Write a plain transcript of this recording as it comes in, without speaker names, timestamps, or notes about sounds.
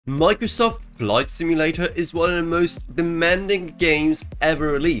Microsoft Flight Simulator is one of the most demanding games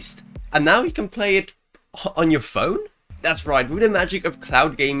ever released, and now you can play it on your phone? That's right, with the magic of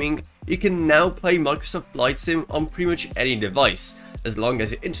cloud gaming, you can now play Microsoft Flight Sim on pretty much any device, as long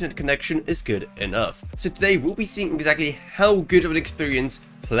as your internet connection is good enough. So today we'll be seeing exactly how good of an experience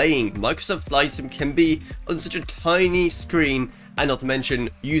playing Microsoft Flight Sim can be on such a tiny screen, and not to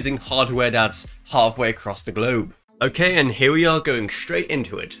mention using hardware that's halfway across the globe. Okay, and here we are going straight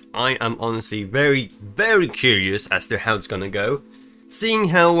into it. I am honestly very curious as to how it's gonna go, seeing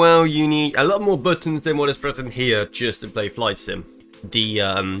how well you need a lot more buttons than what is present here just to play Flight Sim. The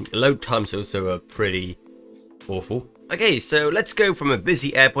load times also are pretty awful. Okay, so let's go from a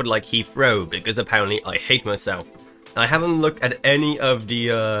busy airport like Heathrow, because apparently I hate myself. I haven't looked at any of the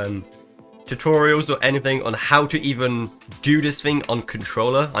tutorials or anything on how to even do this thing on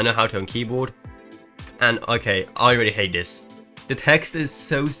controller. I know how to on keyboard. And okay, I really hate this. The text is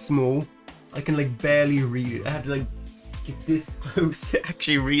so small, I can like barely read it. I have to like get this close to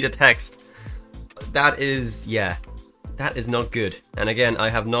actually read a text. That is, yeah, that is not good. And again, I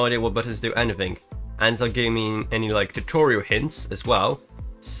have no idea what buttons do anything. And it's not giving me any like tutorial hints as well.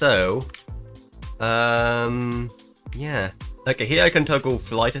 So, yeah. Okay, here I can toggle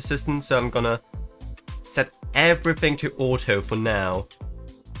flight assistant, so I'm gonna set everything to auto for now.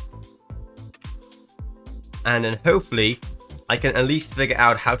 And then hopefully I can at least figure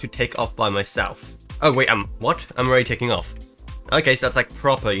out how to take off by myself. Oh wait, what? I'm already taking off. Okay, so that's like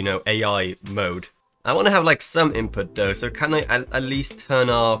proper, you know, AI mode. I want to have like some input though, so can I at least turn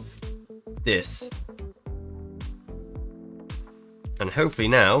off this? And hopefully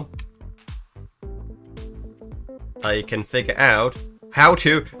now I can figure out how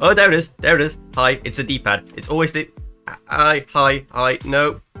to... Oh, there it is, there it is. Hi, it's a D-pad. It's always the... Hi,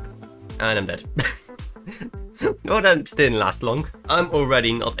 no. And I'm dead. Well, that didn't last long. I'm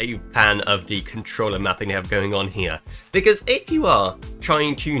already not a fan of the controller mapping they have going on here. Because if you are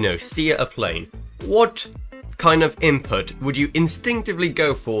trying to, you know, steer a plane, what kind of input would you instinctively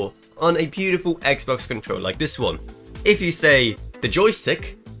go for on a beautiful Xbox controller like this one? If you say the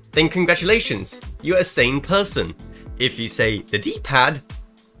joystick, then congratulations, you're a sane person. If you say the D-pad,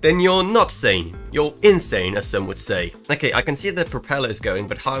 then you're not sane. You're insane, as some would say. Okay, I can see the propeller is going,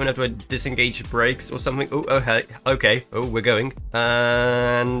 but how do I disengage brakes or something? Oh, hey, okay. Oh, we're going.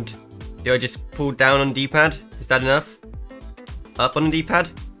 And do I just pull down on D-pad? Is that enough? Up on the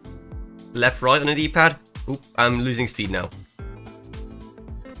D-pad? Left, right on the D-pad? Oop, I'm losing speed now.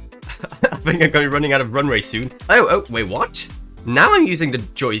 I think I'm going to be running out of runway soon. Oh, wait, what? Now I'm using the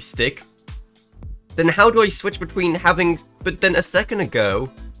joystick. Then how do I switch between having... But then a second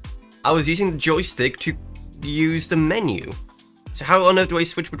ago, I was using the joystick to use the menu. So how on earth do I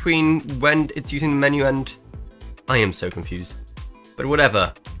switch between when it's using the menu and... I am so confused. But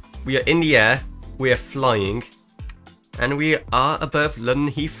whatever. We are in the air, we are flying, and we are above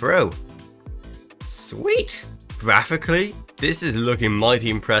London Heathrow. Sweet! Graphically, this is looking mighty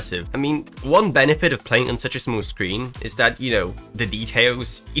impressive. I mean, one benefit of playing on such a small screen is that, you know, the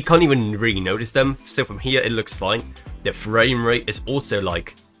details, you can't even really notice them. So from here, it looks fine. The frame rate is also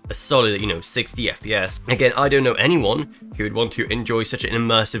like a solid, you know, 60 FPS. Again, I don't know anyone who would want to enjoy such an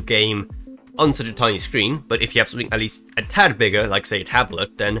immersive game on such a tiny screen, but if you have something at least a tad bigger, like say a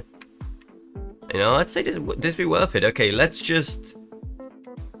tablet, then, you know, I'd say this would be worth it. Okay, let's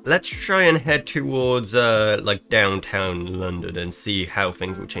try and head towards like downtown London and see how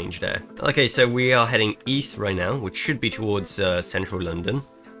things will change there. Okay, so we are heading east right now, which should be towards central London.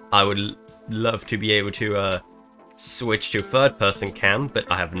 I would love to be able to switch to third person cam,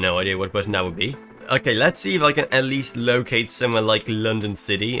 but I have no idea what button that would be. Okay, let's see if I can at least locate somewhere like London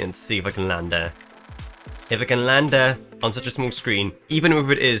City and see if I can land there. If I can land there on such a small screen, even if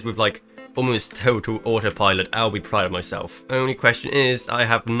it is with like almost total autopilot, I'll be proud of myself. Only question is, I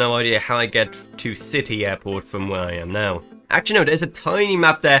have no idea how I get to City Airport from where I am now. Actually, no, there's a tiny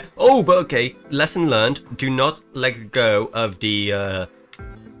map there. Oh, but okay, lesson learned. Do not let go of the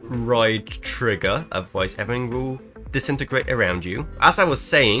right trigger, otherwise everything will disintegrate around you. As I was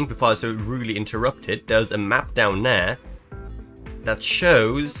saying, before I was so rudely interrupted, there's a map down there that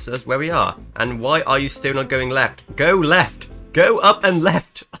shows us where we are. And why are you still not going left? Go left! Go up and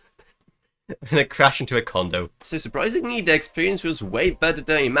left! And I crash into a condo. So surprisingly, the experience was way better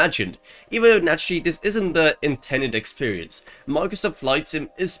than I imagined, even though naturally this isn't the intended experience. Microsoft Flight Sim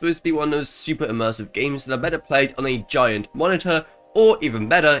is supposed to be one of those super immersive games that are better played on a giant monitor, or even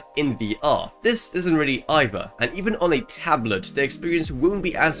better, in VR. This isn't really either, and even on a tablet, the experience won't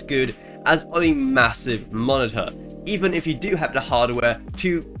be as good as on a massive monitor, even if you do have the hardware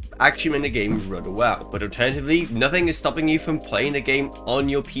to actually make the game run well. But alternatively, nothing is stopping you from playing the game on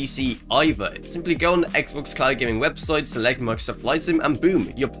your PC either. Simply go on the Xbox Cloud Gaming website, select Microsoft Flight Sim, and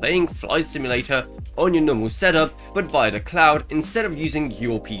boom, you're playing Flight Simulator on your normal setup, but via the cloud instead of using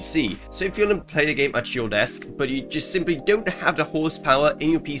your PC. So if you want to play the game at your desk, but you just simply don't have the horsepower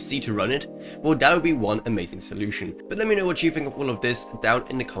in your PC to run it, well, that would be one amazing solution. But let me know what you think of all of this down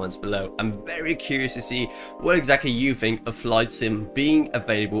in the comments below. I'm very curious to see what exactly you think of Flight Sim being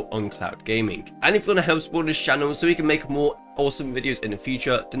available on cloud gaming. And if you want to help support this channel so we can make more awesome videos in the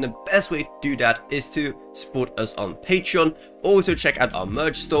future, then the best way to do that is to support us on Patreon. Also check out our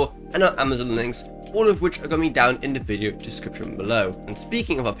merch store and our Amazon links, all of which are going to be down in the video description below. And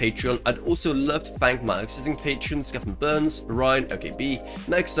speaking of our Patreon, I'd also love to thank my existing patrons Stephen Burns, Ryan, OKB,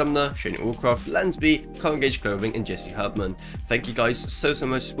 Max Sumner, Shane Allcroft, Lansby, Congage Clothing, and Jesse Hubman. Thank you guys so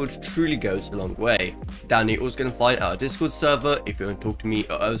much, support truly goes a long way. Down here you're also going to find our Discord server if you want to talk to me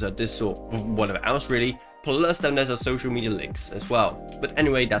or others at this or whatever else really. Plus down there's our social media links as well. But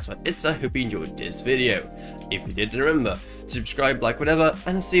anyway, that's what it's. I hope you enjoyed this video. If you did, then remember to subscribe, like, whatever,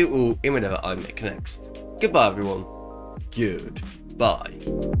 and I'll see you all in whatever I make next. Goodbye everyone. Goodbye.